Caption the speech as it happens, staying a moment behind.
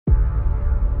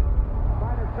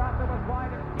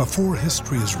Before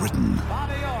history is written,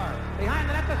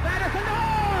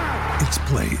 it's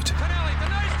played.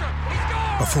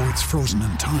 Before it's frozen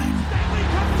in time,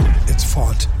 it's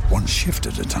fought one shift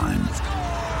at a time.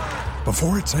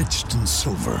 Before it's etched in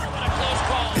silver,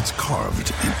 it's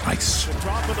carved in ice.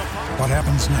 What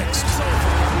happens next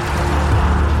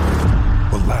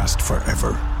will last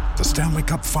forever. The Stanley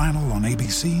Cup Final on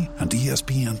ABC and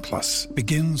ESPN Plus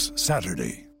begins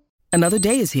Saturday. Another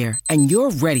day is here, and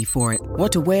you're ready for it.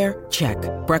 What to wear? Check.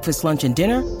 Breakfast, lunch, and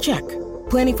dinner? Check.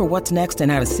 Planning for what's next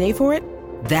and how to save for it?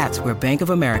 That's where Bank of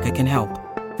America can help.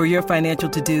 For your financial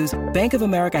to-dos, Bank of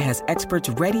America has experts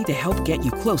ready to help get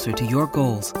you closer to your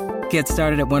goals. Get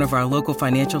started at one of our local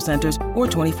financial centers or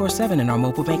 24/7 in our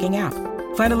mobile banking app.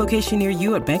 Find a location near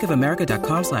you at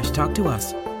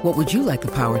bankofamerica.com/talktous. What would you like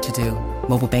the power to do?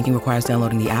 Mobile banking requires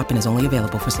downloading the app and is only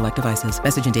available for select devices.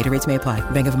 Message and data rates may apply.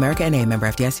 Bank of America N.A., member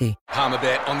FDIC.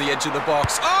 Palmerbet on the edge of the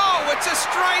box. Oh, it's a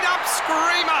straight-up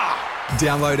screamer!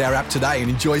 Download our app today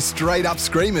and enjoy straight-up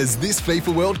screamers this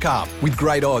FIFA World Cup with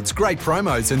great odds, great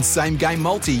promos and same-game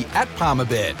multi at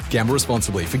Palmerbet. Gamble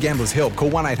responsibly. For Gamblers' Help,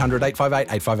 call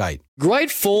 1-800-858-858.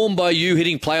 Great form by you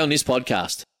hitting play on this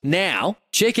podcast. Now,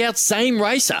 check out Same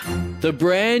Racer, the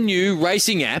brand new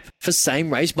racing app for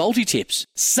same race multi-tips.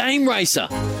 Same Racer.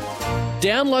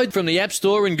 Download from the App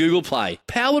Store and Google Play.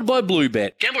 Powered by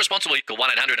Bluebet. Gamble responsibly. Call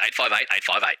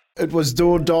 1-800-858-858. It was do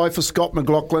or die for Scott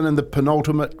McLaughlin in the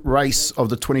penultimate race of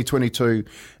the 2022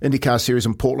 IndyCar Series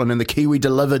in Portland, and the Kiwi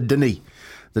delivered, didn't he?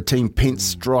 The Team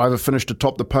Pence driver finished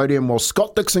atop the podium, while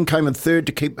Scott Dixon came in third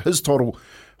to keep his title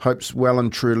hopes well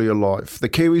and truly alive. The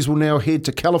Kiwis will now head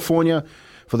to California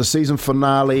for the season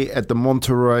finale at the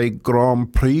Monterey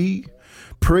Grand Prix.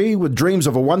 With dreams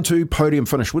of a 1-2 podium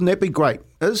finish. Wouldn't that be great?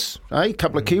 A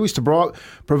couple of Kiwis to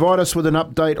provide us with an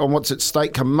update on what's at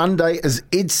stake come Monday is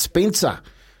Ed Spencer,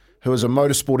 who is a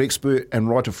motorsport expert and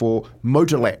writer for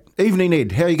Motorlat. Evening,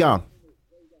 Ed. How are you going?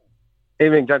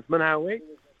 Evening, gentlemen. How are we?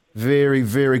 Very,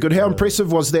 very good. How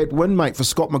impressive was that win, mate, for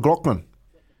Scott McLaughlin?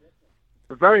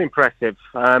 Very impressive,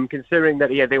 considering that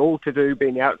he had the all-to-do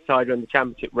being the outsider in the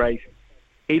championship race.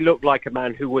 He looked like a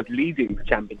man who was leading the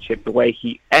championship the way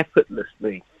he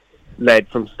effortlessly led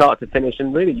from start to finish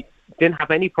and really didn't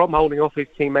have any problem holding off his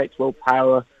teammates, Will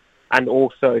Power and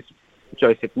also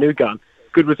Joseph Newgarden.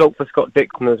 Good result for Scott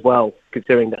Dixon as well,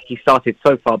 considering that he started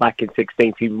so far back in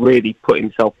 16th. He really put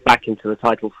himself back into the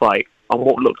title fight on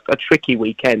what looked a tricky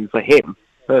weekend for him,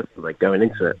 personally, going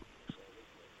into it.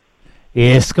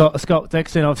 Yeah, Scott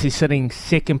Dixon obviously sitting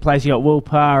second place. You got Will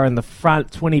Power in the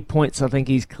front, 20 points. I think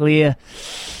he's clear.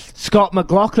 Scott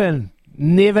McLaughlin,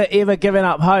 never ever giving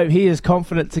up hope. He is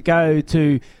confident to go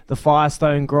to the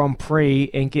Firestone Grand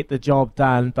Prix and get the job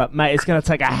done. But, mate, it's going to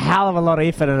take a hell of a lot of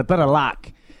effort and a bit of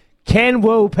luck. Can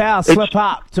Will Power slip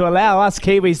up to allow us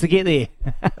Kiwis to get there?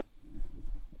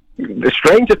 The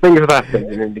stranger things have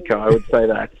happened in IndyCar, I would say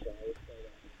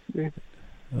that.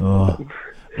 Oh.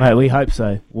 Mate, we hope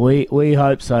so. We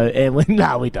hope so. And we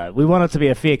don't. We want it to be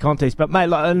a fair contest. But, mate,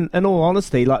 like, in all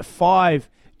honesty, like 5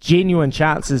 genuine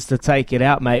chances to take it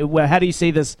out, mate. Well, how do you see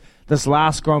this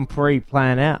last Grand Prix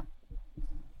playing out?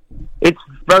 It's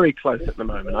very close at the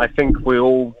moment. I think we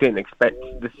all didn't expect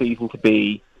the season to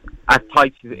be as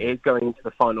tight as it is going into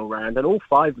the final round. And all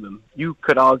 5 of them, you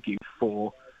could argue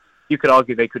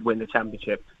they could win the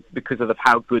championship because of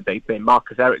how good they've been.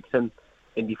 Marcus Ericsson,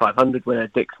 Indy 500 winner.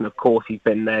 Dixon, of course, he's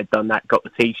been there, done that, got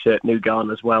the T-shirt.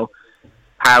 Newgarden as well.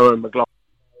 Power and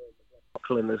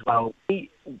McLaughlin as well.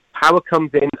 Power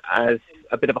comes in as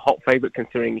a bit of a hot favourite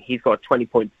considering he's got a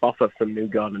 20-point buffer from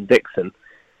Newgarden and Dixon.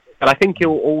 But I think it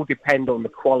will all depend on the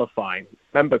qualifying.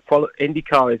 Remember,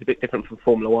 IndyCar is a bit different from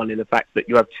Formula One in the fact that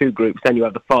you have 2 groups, then you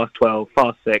have the Fast 12,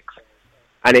 Fast 6,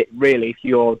 and it really, if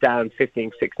you're down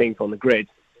 15th, 16th on the grid,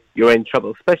 you're in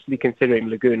trouble, especially considering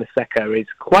Laguna Seca is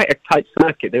quite a tight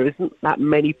circuit. There isn't that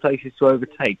many places to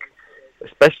overtake,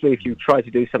 especially if you try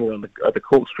to do something on the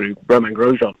corkscrew. Romain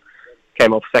Grosjean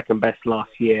came off second best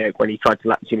last year when he tried to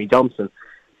lap Jimmy Johnson.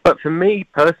 But for me,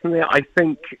 personally, I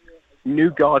think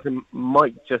Newgarden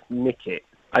might just nick it.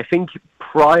 I think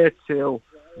prior to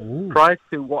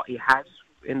what he had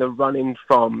in the run-in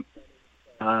from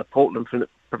Portland,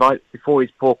 before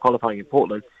his poor qualifying in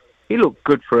Portland, he looked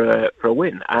good for a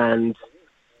win. And,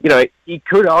 you know, he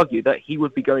could argue that he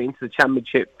would be going into the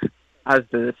championship as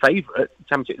the favourite,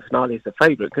 championship finale as the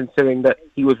favourite, considering that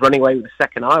he was running away with the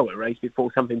second Iowa race before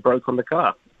something broke on the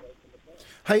car.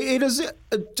 Hey, Ed,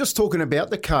 just talking about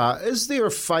the car, is there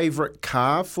a favourite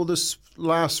car for this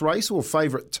last race or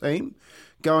favourite team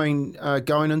going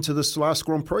into this last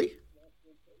Grand Prix?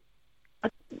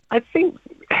 I think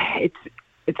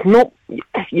it's not.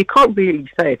 You can't really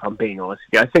say, if I'm being honest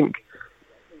with you. I think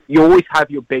you always have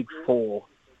your big four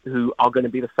who are going to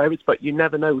be the favourites, but you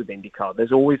never know with IndyCar.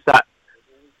 There's always that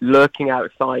lurking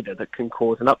outsider that can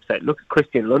cause an upset. Look at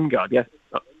Christian Lundgaard, yes,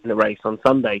 in the race on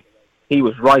Sunday. He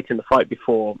was right in the fight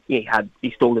before he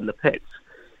stalled in the pits.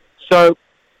 So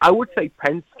I would say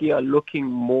Penske are looking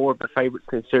more of the favourites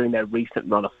considering their recent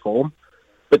run of form.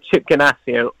 But Chip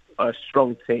Ganassi are a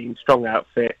strong team, strong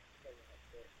outfit.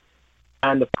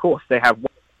 And of course they have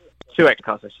two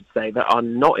ex-cars, I should say, that are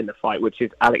not in the fight, which is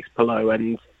Alex Palou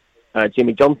and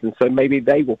Jimmy Johnson. So maybe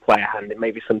they will play a hand in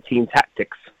maybe some team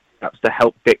tactics, perhaps to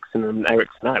help Dixon and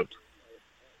Ericsson out.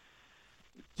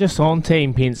 Just on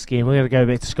Team Penske, and we're going to go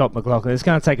back to Scott McLaughlin. It's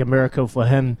going to take a miracle for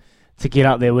him to get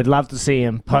up there. We'd love to see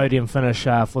him podium finish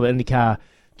for the IndyCar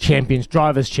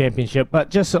Drivers' Championship. But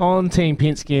just on Team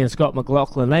Penske and Scott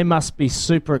McLaughlin, they must be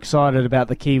super excited about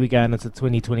the Kiwi going into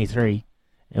 2023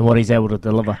 and what he's able to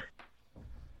deliver.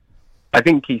 I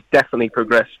think he's definitely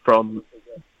progressed from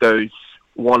those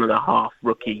 1.5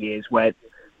 rookie years where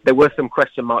there were some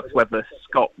question marks whether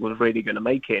Scott was really going to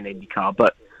make it in IndyCar,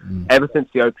 but ever since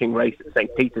the opening race at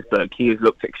St. Petersburg, he has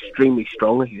looked extremely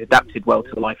strong. He's adapted well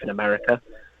to life in America.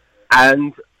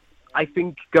 And I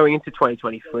think going into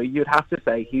 2023, you'd have to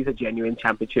say he's a genuine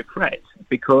championship threat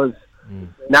because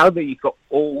now that you've got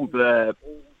all the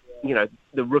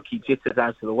rookie jitters out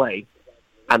of the way,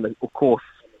 and of course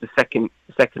the second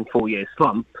full-year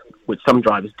slump, which some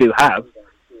drivers do have,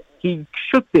 he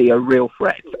should be a real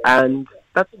threat. And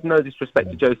that's no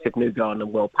disrespect to Joseph Newgarden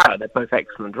and Will Power. They're both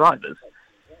excellent drivers.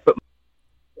 But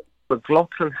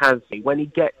McLaughlin when he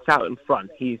gets out in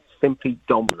front, he's simply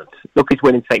dominant. Look, his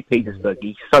win in St. Petersburg.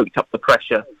 He soaked up the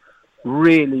pressure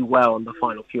really well on the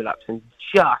final few laps and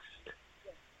just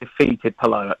defeated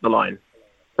Palou at the line.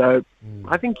 So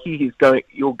I think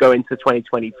you'll go into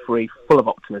 2023 full of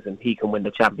optimism. He can win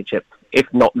the championship,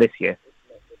 if not this year.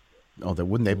 Oh,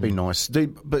 wouldn't that be nice?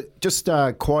 But just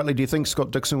quietly, do you think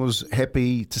Scott Dixon was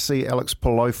happy to see Alex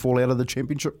Palou fall out of the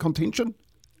championship contention?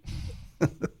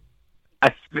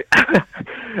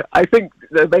 I think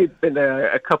there may have been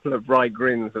a couple of wry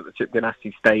grins at the Chip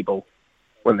Ganassi stable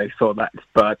when they saw that,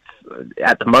 but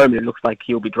at the moment it looks like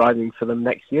he'll be driving for them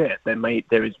next year.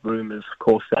 There is rumours, of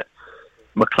course, that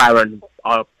McLaren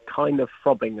are kind of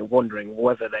throbbing and wondering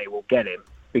whether they will get him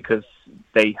because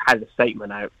they had a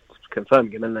statement out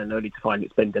confirming him and then only to find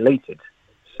it's been deleted.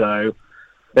 So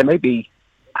they may be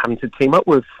having to team up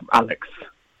with Alex,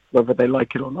 whether they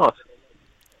like it or not.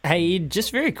 Hey,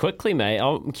 just very quickly, mate,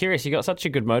 I'm curious, you got such a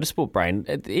good motorsport brain.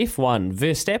 At F1,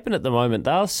 Verstappen at the moment,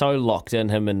 they are so locked in,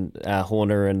 him and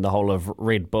Horner and the whole of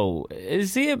Red Bull.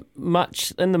 Is there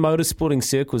much in the motorsporting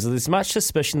circles, is there much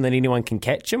suspicion that anyone can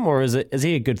catch him, or is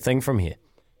he a good thing from here?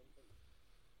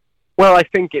 Well, I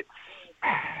think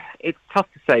it's tough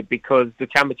to say because the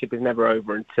championship is never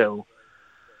over until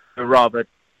a rather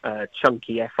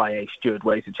chunky FIA steward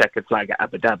waves a checkered flag at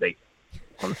Abu Dhabi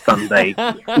on Sunday,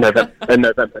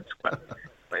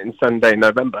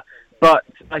 November. But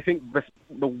I think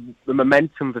the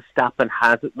momentum Verstappen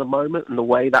has at the moment and the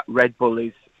way that Red Bull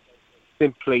is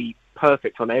simply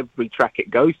perfect on every track it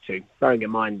goes to, bearing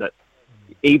in mind that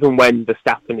even when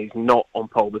Verstappen is not on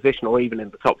pole position or even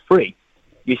in the top three,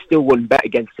 you still wouldn't bet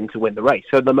against him to win the race.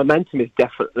 So the momentum is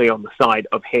definitely on the side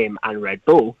of him and Red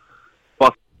Bull.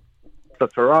 But for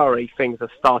Ferrari, things are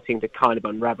starting to kind of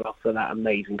unravel after that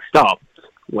amazing start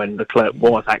when Leclerc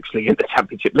was actually in the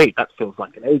championship lead. That feels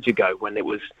like an age ago when it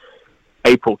was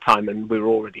April time and we were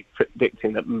already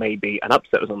predicting that maybe an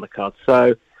upset was on the card.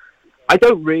 So I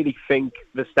don't really think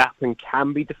Verstappen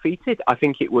can be defeated. I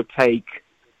think it would take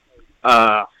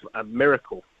a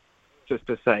miracle, just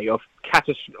to say, of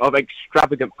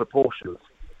extravagant proportions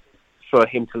for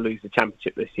him to lose the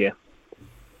championship this year.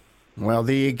 Well,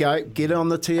 there you go. Get on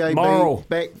the TAB. Moral.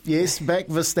 Back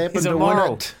Verstappen He's to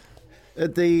moral. win it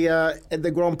at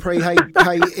the Grand Prix. Hey,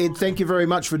 Ed, thank you very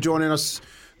much for joining us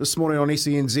this morning on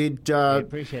SENZ.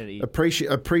 Appreciate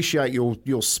it. Appreciate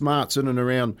your smarts in and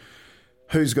around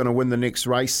who's going to win the next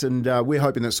race, and we're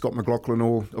hoping that Scott McLaughlin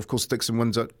or, of course, Dixon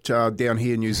wins it down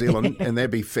here in New Zealand, and that'd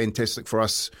be fantastic for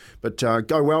us. But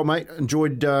go well, mate.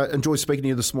 Enjoyed speaking to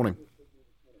you this morning.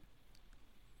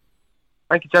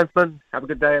 Thank you, gentlemen. Have a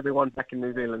good day, everyone, back in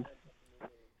New Zealand.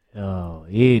 Oh,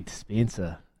 Ed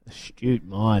Spencer, astute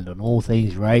mind on all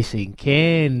things racing.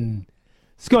 Can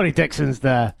Scotty Dixon's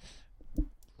the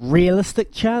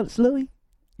realistic chance, Louis?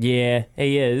 Yeah,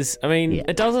 he is. I mean,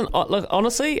 It doesn't... Look,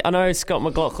 honestly, I know Scott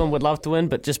McLaughlin would love to win,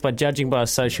 but just by judging by his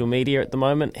social media at the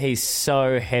moment, he's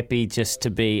so happy just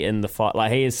to be in the fight.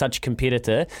 Like, he is such a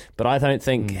competitor, but I don't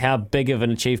think how big of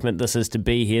an achievement this is to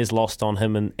be here is lost on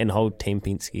him and whole Team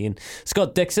Penske. And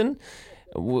Scott Dixon,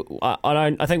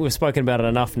 I think we've spoken about it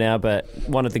enough now, but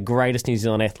one of the greatest New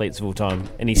Zealand athletes of all time,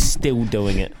 and he's still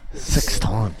doing it 6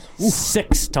 times.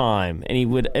 Sixth time, and he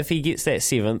would, if he gets that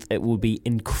 7th, it will be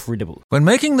incredible. When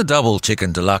making the double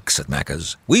chicken deluxe at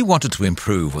Macca's, we wanted to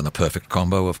improve on the perfect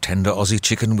combo of tender Aussie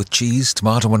chicken with cheese,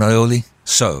 tomato and aioli.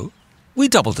 So, we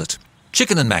doubled it.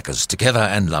 Chicken and Macca's, together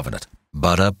and loving it.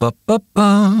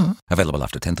 Ba-da-ba-ba-ba. Available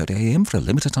after 10:30 a.m. for a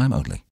limited time only.